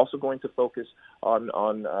 we're also going to focus on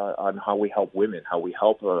how we help women, how we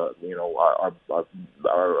help our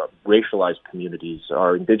racialized communities,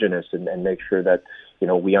 our indigenous, and make sure that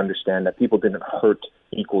we understand that people didn't hurt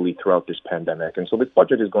equally throughout this pandemic. And so this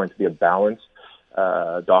budget is going to be a balanced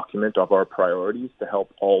document of our priorities to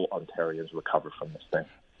help all Ontarians recover from this thing.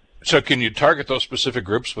 So can you target those specific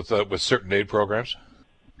groups with certain aid programs?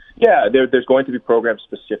 Yeah, there's going to be programs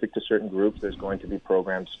specific to certain groups. There's going to be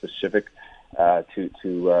programs specific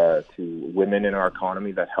to women in our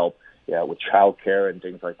economy that help with childcare and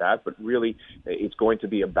things like that. But really, it's going to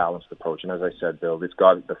be a balanced approach. And as I said, Bill,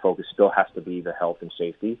 the focus still has to be the health and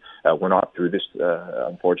safety. We're not through this,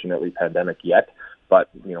 unfortunately, pandemic yet. But,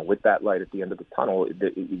 with that light at the end of the tunnel,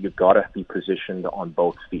 you've got to be positioned on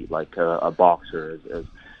both feet, like a boxer,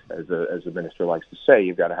 as the minister likes to say.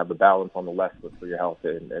 You've got to have the balance on the left foot for your health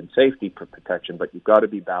and safety protection, but you've got to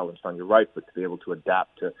be balanced on your right foot to be able to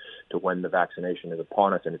adapt to when the vaccination is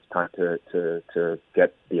upon us and it's time to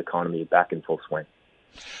get the economy back in full swing.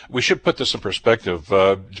 We should put this in perspective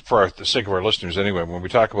for the sake of our listeners anyway. When we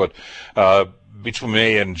talk about between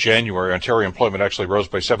May and January, Ontario employment actually rose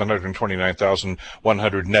by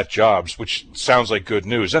 729,100 net jobs, which sounds like good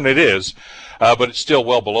news, and it is, but it's still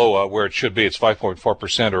well below where it should be. It's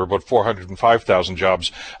 5.4%, or about 405,000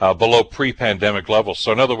 jobs below pre-pandemic levels.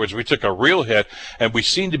 So in other words, we took a real hit, and we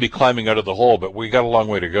seem to be climbing out of the hole, but we got a long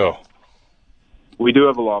way to go. We do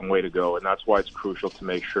have a long way to go, and that's why it's crucial to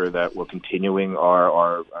make sure that we're continuing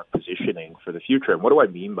our positioning for the future. And what do I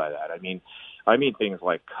mean by that? I mean things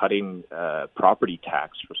like cutting property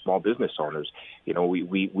tax for small business owners.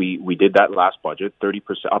 We did that last budget, 30%,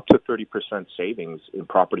 up to 30% savings in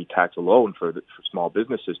property tax alone for small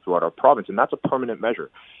businesses throughout our province, and that's a permanent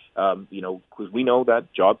measure. Because we know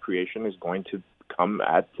that job creation is going to come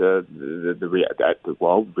at really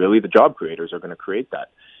the job creators are going to create that.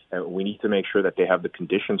 And we need to make sure that they have the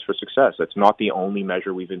conditions for success. That's not the only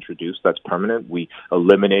measure we've introduced that's permanent. We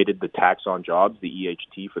eliminated the tax on jobs, the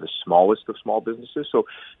EHT, for the smallest of small businesses. So,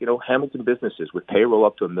 Hamilton businesses with payroll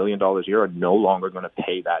up to $1 million a year are no longer going to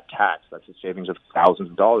pay that tax. That's a savings of thousands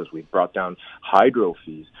of dollars. We've brought down hydro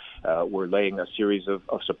fees. We're laying a series of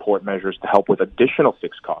support measures to help with additional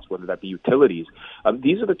fixed costs, whether that be utilities.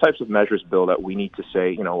 These are the types of measures, Bill, that we need to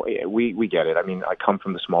say, we get it. I mean, I come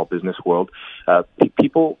from the small business world.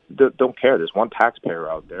 People don't care. There's one taxpayer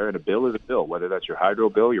out there, and a bill is a bill, whether that's your hydro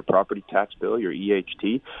bill, your property tax bill, your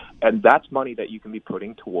EHT, and that's money that you can be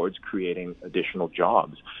putting towards creating additional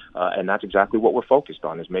jobs. And that's exactly what we're focused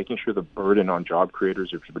on, is making sure the burden on job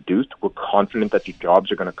creators is reduced. We're confident that the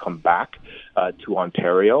jobs are going to come back to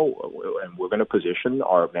Ontario, and we're going to position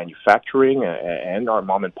our manufacturing and our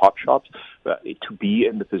mom and pop shops to be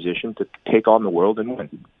in the position to take on the world and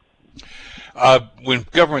win. When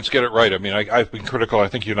governments get it right, I mean, I've been critical. I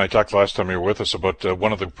think you and I talked last time you were with us about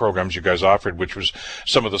one of the programs you guys offered, which was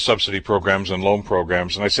some of the subsidy programs and loan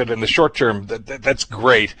programs. And I said, in the short term, that's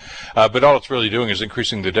great, but all it's really doing is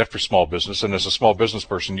increasing the debt for small business. And as a small business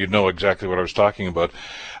person, you know exactly what I was talking about.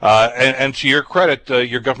 And to your credit,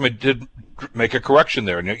 your government did make a correction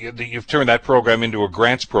there, and you've turned that program into a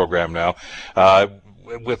grants program now.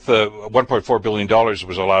 With $1.4 billion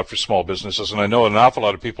was allowed for small businesses, and I know an awful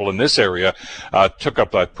lot of people in this area took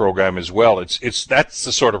up that program as well. That's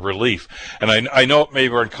the sort of relief, and I know it may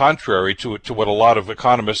run contrary to what a lot of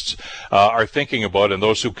economists are thinking about, and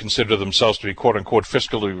those who consider themselves to be quote unquote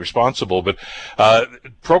fiscally responsible. But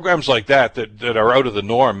programs like that are out of the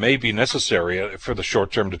norm may be necessary for the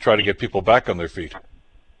short term to try to get people back on their feet.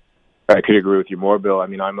 I could agree with you more, Bill. I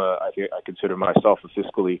mean, I consider myself a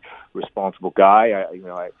fiscally responsible guy.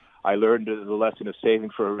 I learned the lesson of saving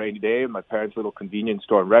for a rainy day in my parents' little convenience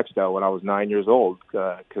store in Rexdale when I was 9 years old,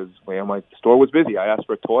 because my store was busy. I asked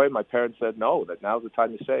for a toy, and my parents said no, that now's the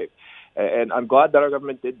time to save. And I'm glad that our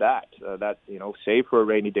government did that. Save for a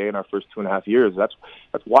rainy day in our first 2.5 years. That's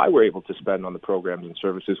why we're able to spend on the programs and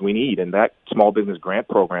services we need. And that small business grant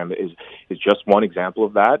program is just one example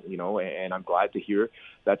of that. And I'm glad to hear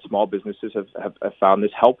that small businesses have found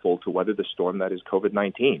this helpful to weather the storm that is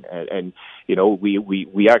COVID-19. And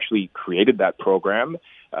we actually created that program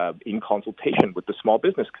in consultation with the small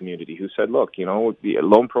business community, who said, look, the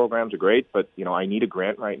loan programs are great, but, I need a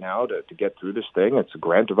grant right now to get through this thing. It's a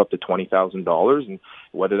grant of up to $20,000. And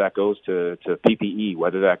whether that goes to PPE,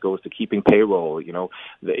 whether that goes to keeping payroll,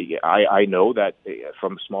 I know that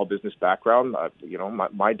from a small business background,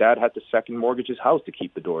 my dad had to second mortgage his house to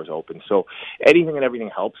keep the doors open. So anything and everything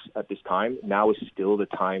helps at this time. Now is still the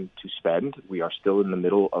time to spend. We are still in the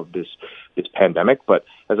middle of this pandemic. But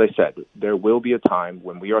as I said, there will be a time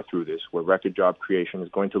when we are through this, where record job creation is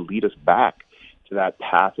going to lead us back to that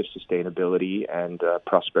path of sustainability and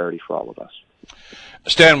prosperity for all of us.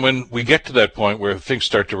 Stan, when we get to that point where things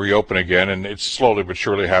start to reopen again, and it's slowly but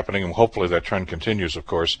surely happening, and hopefully that trend continues, of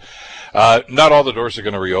course, not all the doors are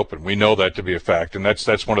going to reopen. We know that to be a fact, and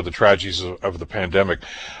that's one of the tragedies of the pandemic.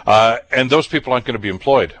 And those people aren't going to be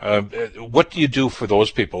employed. What do you do for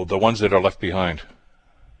those people, the ones that are left behind?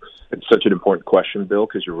 It's such an important question, Bill,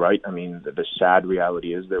 because you're right. I mean, the sad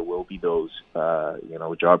reality is there will be those,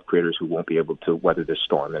 job creators who won't be able to weather this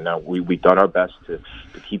storm. And now we've done our best to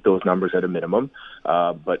keep those numbers at a minimum.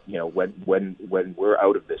 But when we're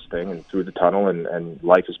out of this thing and through the tunnel and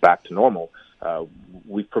life is back to normal,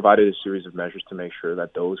 we've provided a series of measures to make sure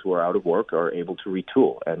that those who are out of work are able to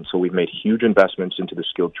retool. And so we've made huge investments into the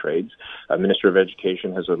skilled trades. Minister of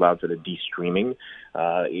Education has allowed for the de-streaming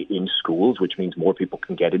in schools, which means more people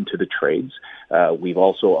can get into the trades. We've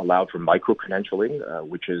also allowed for micro-credentialing,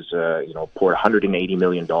 which is, poured $180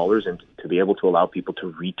 million into to be able to allow people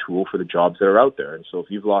to retool for the jobs that are out there. And so if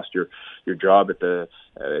you've lost your job at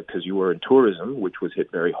because you were in tourism, which was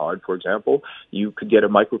hit very hard, for example, you could get a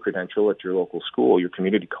micro-credential at your local school, your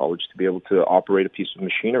community college, to be able to operate a piece of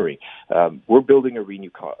machinery. We're building a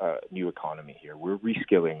new economy here. We're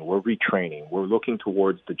reskilling, we're retraining, we're looking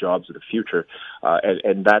towards the jobs of the future,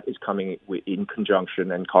 and that is coming in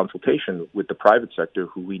conjunction and consultation with the private sector,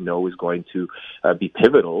 who we know is going to be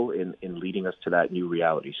pivotal in leading us to that new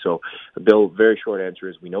reality. So, Bill, very short answer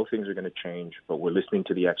is we know things are going to change, but we're listening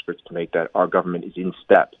to the experts to make that our government is in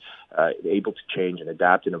step, able to change and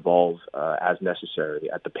adapt and evolve as necessary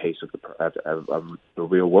at the pace of the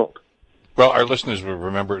real world. Well, our listeners will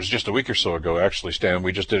remember it was just a week or so ago, actually, Stan.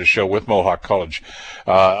 We just did a show with Mohawk College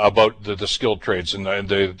about the skilled trades and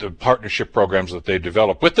the partnership programs that they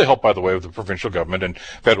developed, with the help, by the way, of the provincial government and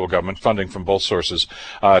federal government, funding from both sources,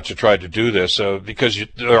 to try to do this. Because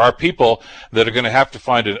there are people that are going to have to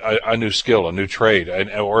find a new skill, a new trade,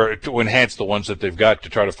 or to enhance the ones that they've got, to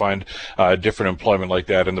try to find different employment like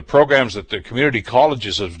that. And the programs that the community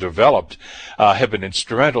colleges have developed have been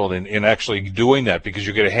instrumental in actually doing that, because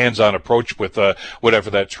you get a hands-on approach with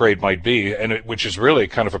whatever that trade might be, and which is really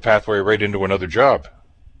kind of a pathway right into another job.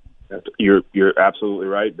 You're absolutely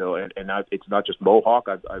right, Bill, and it's not just Mohawk.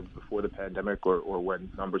 I before the pandemic, or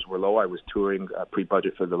when numbers were low, I was touring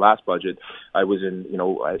pre-budget for the last budget. I was in,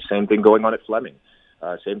 same thing going on at Fleming.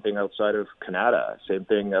 Same thing outside of Canada. Same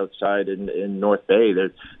thing outside in North Bay.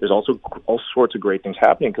 There's also all sorts of great things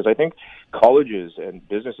happening, because I think colleges and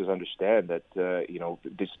businesses understand that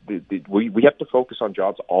we have to focus on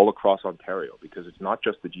jobs all across Ontario, because it's not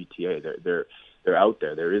just the GTA. They're out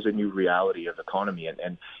there. There is a new reality of economy,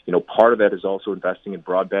 and part of that is also investing in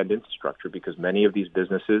broadband infrastructure, because many of these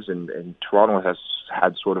businesses, and Toronto has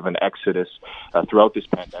had sort of an exodus throughout this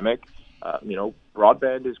pandemic.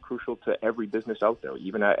 Broadband is crucial to every business out there,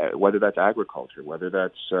 even whether that's agriculture, whether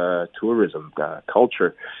that's tourism,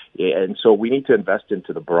 culture. And so we need to invest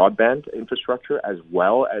into the broadband infrastructure as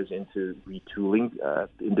well as into retooling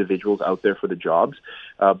individuals out there for the jobs.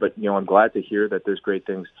 But I'm glad to hear that there's great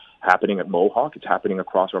things happening at Mohawk. It's happening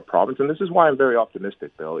across our province. And this is why I'm very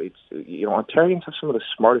optimistic, Bill. It's, Ontarians have some of the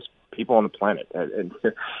smartest people on the planet, and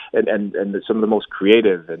some of the most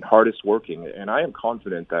creative and hardest working. And I am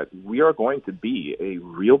confident that we are going to be a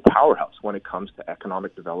real powerhouse when it comes to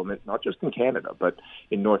economic development, not just in Canada, but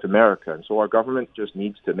in North America. And so our government just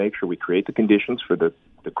needs to make sure we create the conditions for the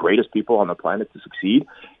greatest people on the planet to succeed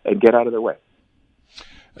and get out of their way.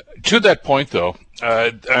 To that point, though,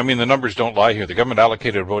 the numbers don't lie here. The government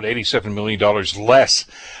allocated about $87 million less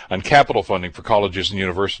on capital funding for colleges and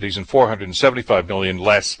universities, and $475 million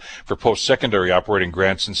less for post-secondary operating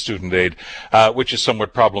grants and student aid, which is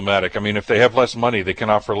somewhat problematic. I mean, if they have less money, they can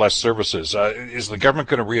offer less services. Is the government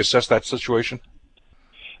going to reassess that situation?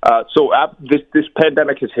 This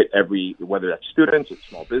pandemic has hit whether that's students, it's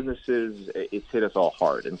small businesses, it's hit us all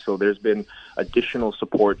hard. And so there's been additional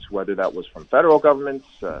supports, whether that was from federal governments,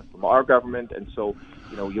 from our government. And so,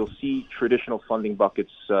 you'll see traditional funding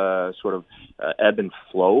buckets sort of ebb and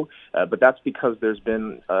flow. But that's because there's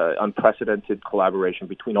been unprecedented collaboration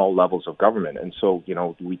between all levels of government. And so,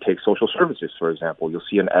 we take social services, for example. You'll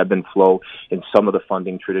see an ebb and flow in some of the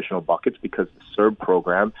funding traditional buckets because the CERB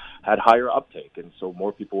program had higher uptake. And so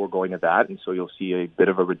more people were going to that. And so you'll see a bit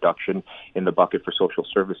of a reduction in the bucket for social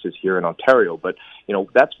services here in Ontario. But,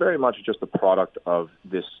 that's very much just a product of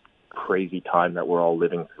this crazy time that we're all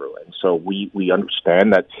living through. And so we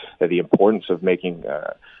understand that the importance of making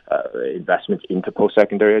investments into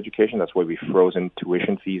post-secondary education. That's why we've frozen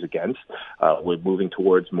tuition fees against. We're moving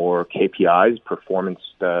towards more KPIs,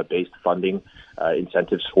 performance-based funding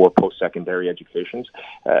incentives for post-secondary educations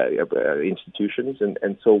institutions.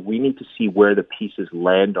 And so we need to see where the pieces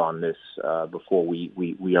land on this before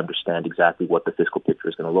we understand exactly what the fiscal picture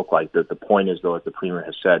is going to look like. The point is, though, as the Premier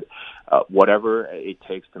has said, whatever it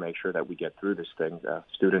takes to make sure that we get through this thing,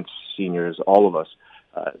 students, seniors, all of us,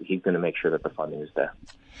 he's going to make sure that the funding is there.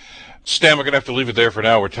 Stan, we're going to have to leave it there for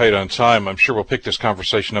now. We're tight on time. I'm sure we'll pick this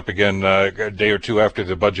conversation up again a day or two after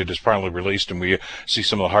the budget is finally released and we see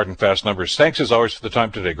some of the hard and fast numbers. Thanks, as always, for the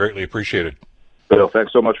time today. Greatly appreciated. Bill,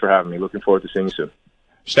 thanks so much for having me. Looking forward to seeing you soon.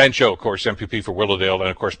 Stan Cho, of course, MPP for Willowdale, and,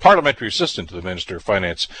 of course, Parliamentary Assistant to the Minister of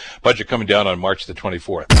Finance. Budget coming down on March the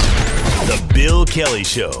 24th. The Bill Kelly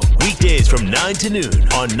Show, weekdays from 9 to noon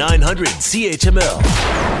on 900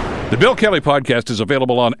 CHML. The Bill Kelly Podcast is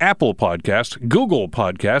available on Apple Podcast, Google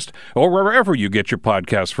Podcast, or wherever you get your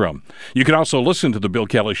podcasts from. You can also listen to The Bill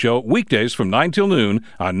Kelly Show weekdays from 9 till noon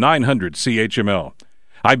on 900 CHML.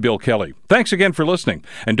 I'm Bill Kelly. Thanks again for listening.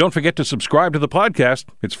 And don't forget to subscribe to the podcast.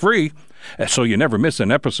 It's free, so you never miss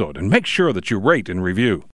an episode. And make sure that you rate and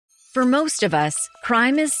review. For most of us,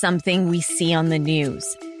 crime is something we see on the news.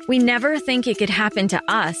 We never think it could happen to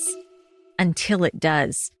us until it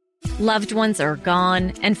does. Loved ones are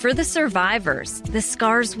gone, and for the survivors, the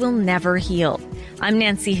scars will never heal. I'm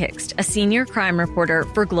Nancy Hixt, a senior crime reporter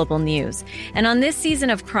for Global News. And on this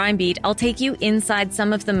season of Crime Beat, I'll take you inside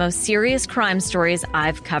some of the most serious crime stories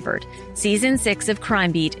I've covered. Season 6 of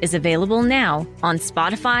Crime Beat is available now on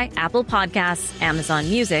Spotify, Apple Podcasts,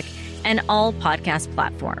 Amazon Music, and all podcast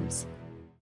platforms.